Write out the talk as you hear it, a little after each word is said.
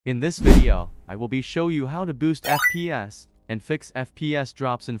In this video, I will be show you how to boost FPS and fix FPS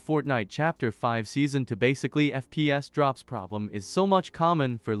drops in Fortnite Chapter 5 Season 2. Basically, FPS drops problem is so much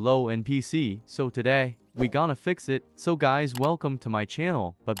common for low-end PC, so today, we gonna fix it. So guys, welcome to my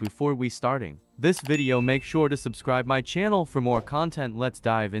channel, but before we starting this video, make sure to subscribe my channel for more content. Let's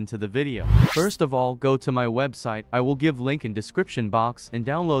dive into the video. First of all, go to my website. I will give link in description box and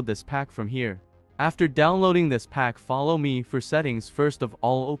download this pack from here. After downloading this pack, follow me for settings. First of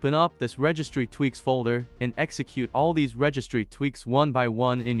all, open up this registry tweaks folder and execute all these registry tweaks one by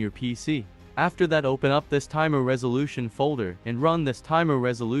one in your PC. After that, open up this timer resolution folder and run this timer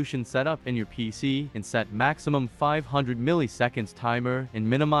resolution setup in your PC and set maximum 500 milliseconds timer and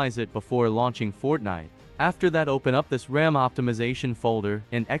minimize it before launching Fortnite. After that, open up this RAM optimization folder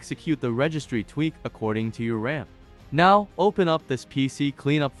and execute the registry tweak according to your RAM. Now, open up this PC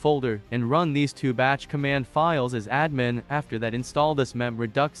cleanup folder and run these two batch command files as admin. After that, install this mem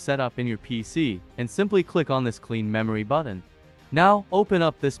redux setup in your PC and simply click on this clean memory button. Now, open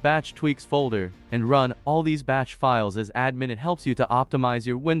up this batch tweaks folder and run all these batch files as admin. It helps you to optimize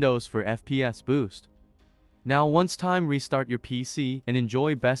your Windows for FPS boost. Now, once time, restart your PC and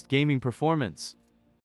enjoy best gaming performance.